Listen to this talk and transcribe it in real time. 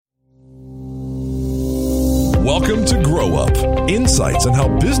Welcome to Grow Up, insights on how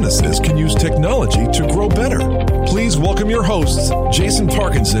businesses can use technology to grow better. Please welcome your hosts, Jason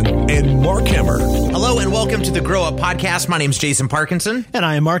Parkinson and Mark Hemmer. Hello and welcome to the Grow Up Podcast. My name is Jason Parkinson. And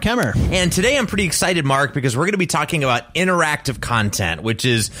I am Mark Hemmer. And today I'm pretty excited, Mark, because we're going to be talking about interactive content, which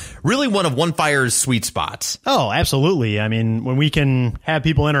is really one of OneFire's sweet spots. Oh, absolutely. I mean, when we can have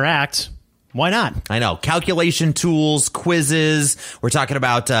people interact, why not? I know. Calculation tools, quizzes. We're talking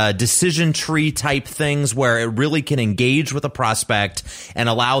about decision tree type things where it really can engage with a prospect and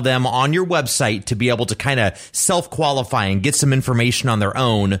allow them on your website to be able to kind of self-qualify and get some information on their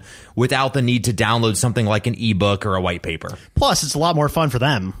own without the need to download something like an ebook or a white paper. Plus, it's a lot more fun for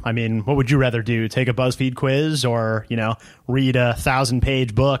them. I mean, what would you rather do? Take a BuzzFeed quiz or, read a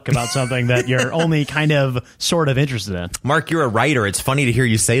 1,000-page book about something that you're only kind of sort of interested in? Mark, you're a writer. It's funny to hear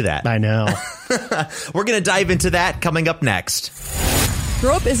you say that. I know. We're going to dive into that coming up next.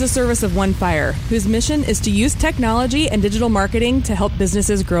 Grow Up is a service of OneFire, whose mission is to use technology and digital marketing to help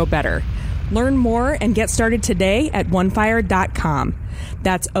businesses grow better. Learn more and get started today at onefire.com.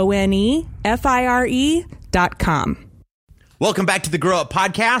 That's ONEFIRE.com. Welcome back to the Grow Up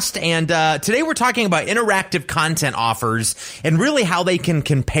Podcast, and today we're talking about interactive content offers and really how they can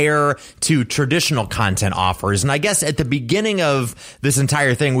compare to traditional content offers. And I guess at the beginning of this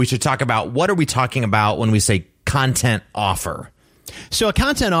entire thing, we should talk about what are we talking about when we say content offer? So a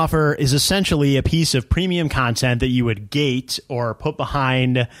content offer is essentially a piece of premium content that you would gate or put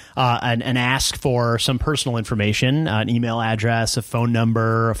behind and ask for some personal information, an email address, a phone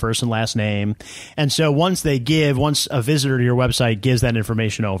number, a first and last name. And so once a visitor to your website gives that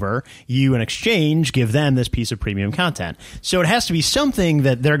information over, you in exchange give them this piece of premium content. So it has to be something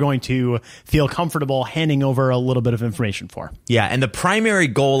that they're going to feel comfortable handing over a little bit of information for. Yeah, and the primary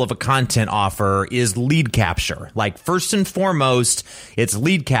goal of a content offer is lead capture. Like first and foremost, it's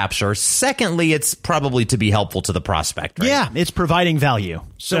lead capture. Secondly, it's probably to be helpful to the prospect, right? Yeah, it's providing value.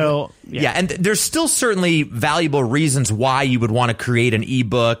 So yeah, and there's still certainly valuable reasons why you would want to create an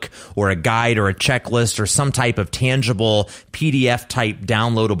ebook or a guide or a checklist or some type of tangible PDF type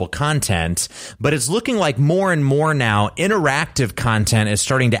downloadable content. But it's looking like more and more now interactive content is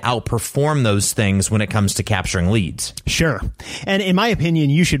starting to outperform those things when it comes to capturing leads. Sure. And in my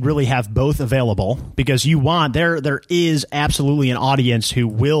opinion, you should really have both available because there is absolutely an audience who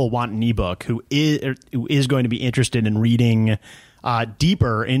will want an ebook, who is going to be interested in reading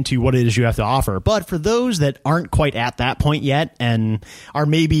deeper into what it is you have to offer. But for those that aren't quite at that point yet and are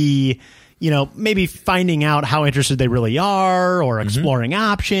maybe finding out how interested they really are or exploring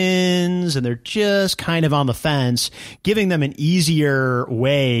options and they're just kind of on the fence, giving them an easier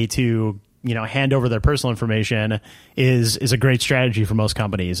way to hand over their personal information is a great strategy for most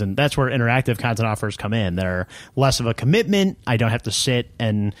companies. And that's where interactive content offers come in. They're less of a commitment. I don't have to sit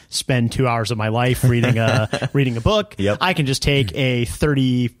and spend 2 hours of my life reading a book. Yep. I can just take a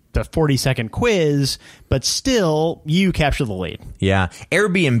 30 to 40-second quiz, but still you capture the lead. Yeah.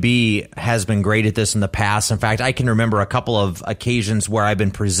 Airbnb has been great at this in the past. In fact, I can remember a couple of occasions where I've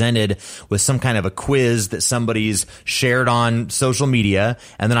been presented with some kind of a quiz that somebody's shared on social media.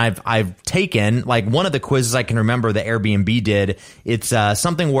 And then I've taken, like, one of the quizzes I can remember that Airbnb did. It's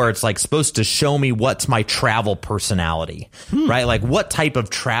something where it's like supposed to show me what's my travel personality, right? Like, what type of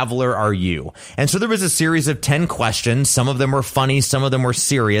traveler are you? And so there was a series of 10 questions. Some of them were funny. Some of them were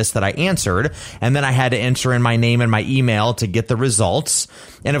serious that I answered, and then I had to enter in my name and my email to get the results.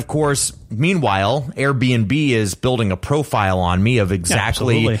 And of course, meanwhile, Airbnb is building a profile on me of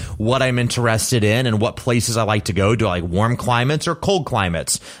exactly what I'm interested in and what places I like to go. Do I like warm climates or cold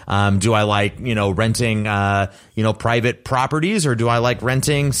climates? Do I like, renting, private properties, or do I like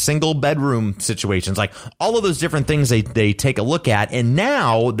renting single bedroom situations? Like all of those different things they take a look at. And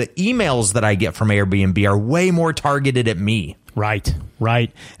now the emails that I get from Airbnb are way more targeted at me. Right.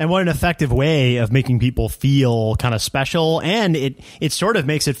 And what an effective way of making people feel kind of special. And it sort of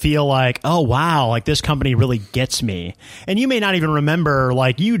makes it feel like, oh, wow, like this company really gets me. And you may not even remember,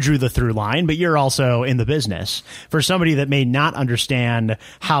 like, you drew the through line, but you're also in the business. For somebody that may not understand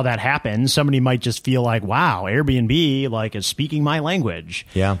how that happens, somebody might just feel like, wow, Airbnb, like, is speaking my language.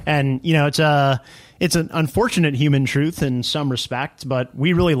 Yeah. And, it's an unfortunate human truth in some respect, but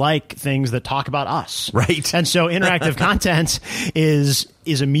we really like things that talk about us. Right. And so interactive content is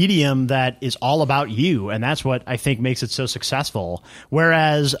a medium that is all about you, and that's what I think makes it so successful.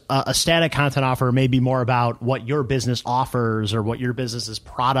 Whereas a static content offer may be more about what your business offers or what your business's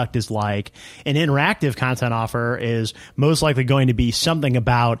product is like. An interactive content offer is most likely going to be something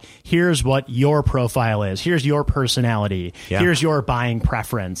about, here's what your profile is, here's your personality, here's your buying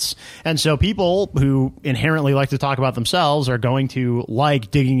preference. And so people who who inherently like to talk about themselves are going to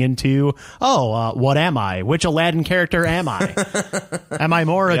like digging into, what am I? Which Aladdin character am I? Am I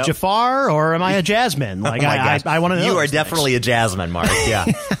more a Jafar or am I a Jasmine? Like, I want to know. You are definitely a Jasmine, Mark. Yeah.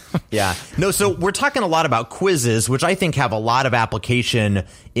 Yeah. No, so we're talking a lot about quizzes, which I think have a lot of application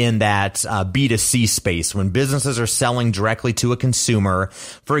in that B2C space when businesses are selling directly to a consumer.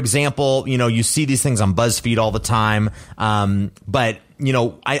 For example, you see these things on BuzzFeed all the time. But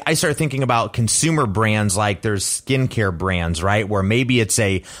I started thinking about consumer brands like there's skincare brands, right? Where maybe it's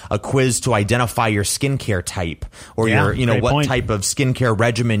a quiz to identify your skincare type or what type of skincare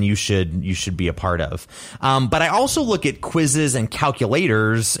regimen you should be a part of. But I also look at quizzes and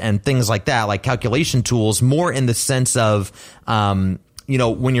calculators and things like that, like calculation tools, more in the sense of,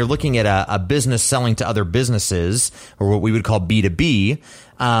 when you're looking at a business selling to other businesses, or what we would call B2B,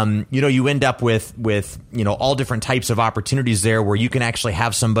 you end up with all different types of opportunities there where you can actually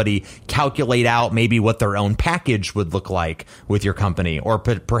have somebody calculate out maybe what their own package would look like with your company, or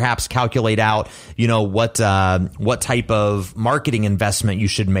perhaps calculate out, what type of marketing investment you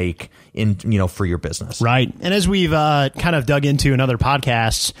should make in, for your business. Right. And as we've kind of dug into in other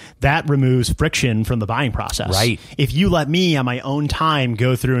podcasts, that removes friction from the buying process. Right. If you let me on my own time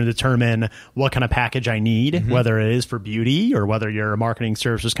go through and determine what kind of package I need, whether it is for beauty or whether you're a marketing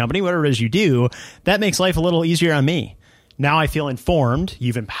services company, whatever it is you do, that makes life a little easier on me. Now I feel informed,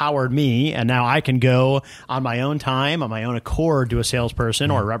 you've empowered me, and now I can go on my own time, on my own accord to a salesperson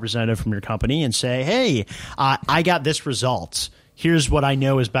or a representative from your company and say, hey, I got this result. Here's what I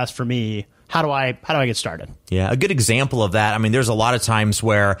know is best for me. How do I get started? Yeah, a good example of that. I mean, there's a lot of times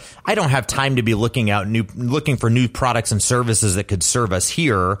where I don't have time to be looking for new products and services that could serve us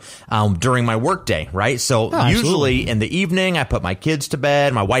here during my workday, right? So usually in the evening, I put my kids to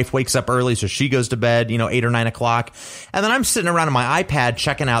bed. My wife wakes up early, so she goes to bed, 8 or 9 o'clock. And then I'm sitting around on my iPad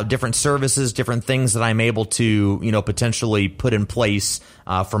checking out different services, different things that I'm able to, potentially put in place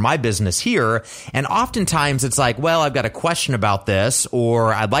for my business here. And oftentimes it's like, well, I've got a question about this,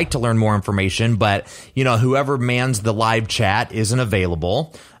 or I'd like to learn more information, but, whoever mans the live chat isn't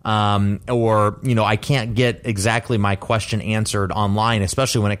available. Or, I can't get exactly my question answered online,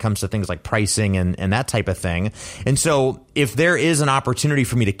 especially when it comes to things like pricing and that type of thing. And so if there is an opportunity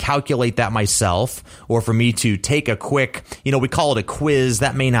for me to calculate that myself, or for me to take a quick, we call it a quiz,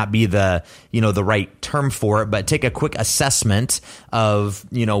 that may not be the right term for it, but take a quick assessment of,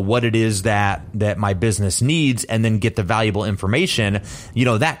 what it is that my business needs, and then get the valuable information,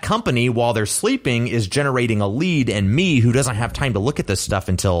 that company, while they're sleeping, is generating a lead, and me, who doesn't have time to look at this stuff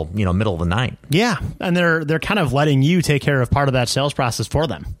until, middle of the night. Yeah. And they're kind of letting you take care of part of that sales process for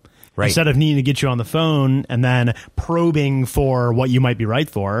them. Right. Instead of needing to get you on the phone and then probing for what you might be right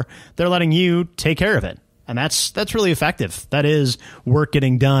for, they're letting you take care of it. And that's really effective. That is work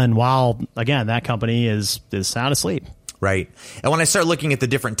getting done while, again, that company is sound asleep. Right. And when I start looking at the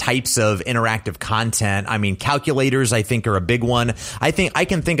different types of interactive content, I mean, calculators, I think, are a big one. I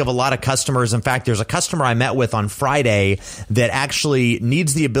can think of a lot of customers. In fact, there's a customer I met with on Friday that actually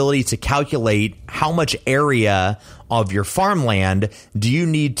needs the ability to calculate how much area of your farmland do you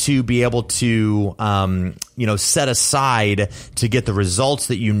need to be able to, set aside to get the results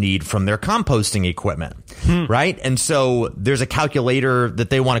that you need from their composting equipment, right? And so there's a calculator that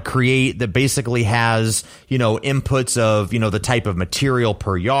they want to create that basically has, inputs of, the type of material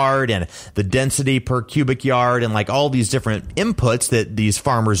per yard and the density per cubic yard, and like all these different inputs that these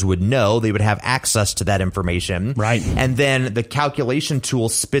farmers would know. They would have access to that information. Right. And then the calculation tool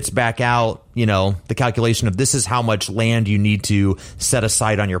spits back out, the calculation of this is how much land you need to set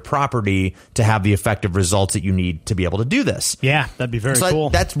aside on your property to have the effective results that you need to be able to do this. Yeah, that'd be very cool.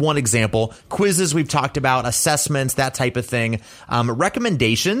 That's one example. Quizzes we've talked about, assessments, that type of thing.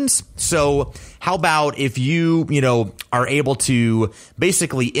 Recommendations. So how about if you, are able to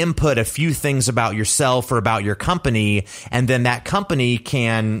basically input a few things about yourself or about your company, and then that company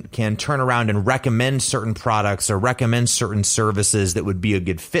can turn around and recommend certain products or recommend certain services that would be a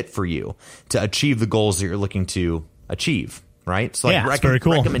good fit for you to achieve the goals that you're looking to achieve. Right. So like very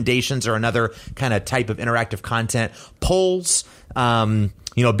cool. Recommendations are another kind of type of interactive content. Polls,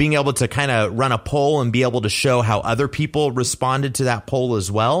 being able to kind of run a poll and be able to show how other people responded to that poll as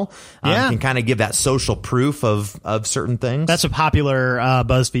well. Can kind of give that social proof of certain things. That's a popular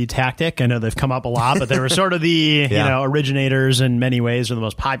BuzzFeed tactic. I know they've come up a lot, but they were sort of the originators in many ways, or the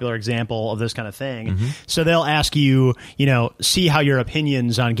most popular example of this kind of thing. Mm-hmm. So they'll ask you, see how your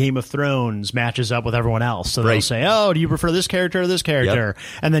opinions on Game of Thrones matches up with everyone else. So they'll say, oh, do you prefer this character or this character? Yep.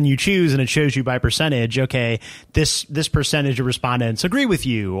 And then you choose, and it shows you by percentage, okay, this percentage of respondents agree with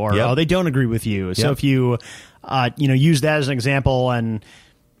you, or they don't agree with you. So if you use that as an example and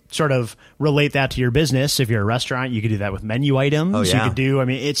sort of relate that to your business. If you're a restaurant, you could do that with menu items. Oh, yeah. You could do, I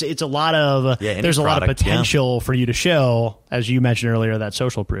mean, it's a lot of, there's a lot of potential for you to show, as you mentioned earlier, that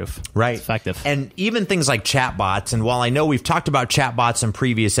social proof. Right. It's effective. And even things like chatbots. And while I know we've talked about chatbots in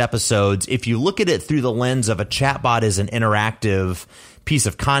previous episodes, if you look at it through the lens of a chatbot as an interactive piece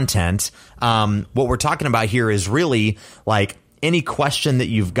of content, what we're talking about here is really like any question that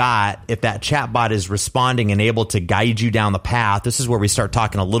you've got, if that chatbot is responding and able to guide you down the path. This is where we start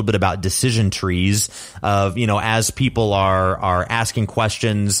talking a little bit about decision trees of, as people are asking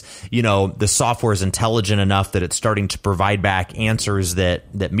questions, the software is intelligent enough that it's starting to provide back answers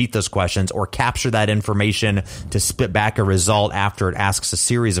that meet those questions, or capture that information to spit back a result after it asks a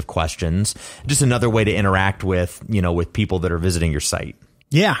series of questions. Just another way to interact with people that are visiting your site.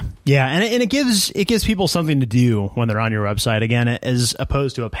 Yeah. And it gives people something to do when they're on your website, again, as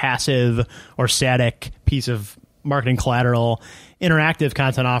opposed to a passive or static piece of marketing collateral. Interactive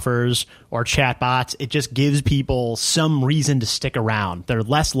content offers or chatbots, it just gives people some reason to stick around. They're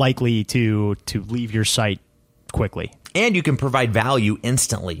less likely to leave your site quickly. And you can provide value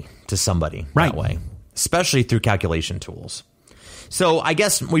instantly to somebody that way, especially through calculation tools. So I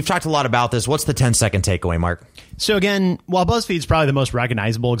guess we've talked a lot about this. What's the 10-second takeaway, Mark? So again, while BuzzFeed's probably the most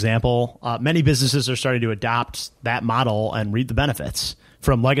recognizable example, many businesses are starting to adopt that model and reap the benefits.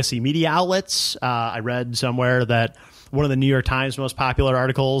 From legacy media outlets, I read somewhere that one of the New York Times most popular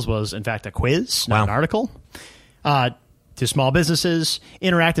articles was, in fact, a quiz, not an article. To small businesses,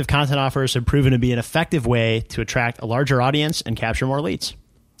 interactive content offers have proven to be an effective way to attract a larger audience and capture more leads.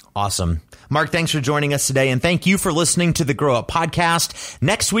 Awesome. Mark, thanks for joining us today, and thank you for listening to the Grow Up Podcast.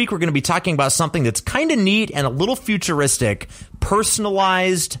 Next week, we're going to be talking about something that's kind of neat and a little futuristic,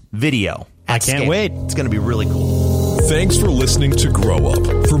 personalized video. I can't wait. It's going to be really cool. Thanks for listening to Grow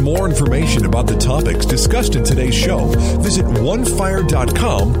Up. For more information about the topics discussed in today's show, visit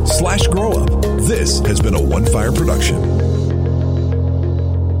onefire.com/growup. This has been a OneFire production.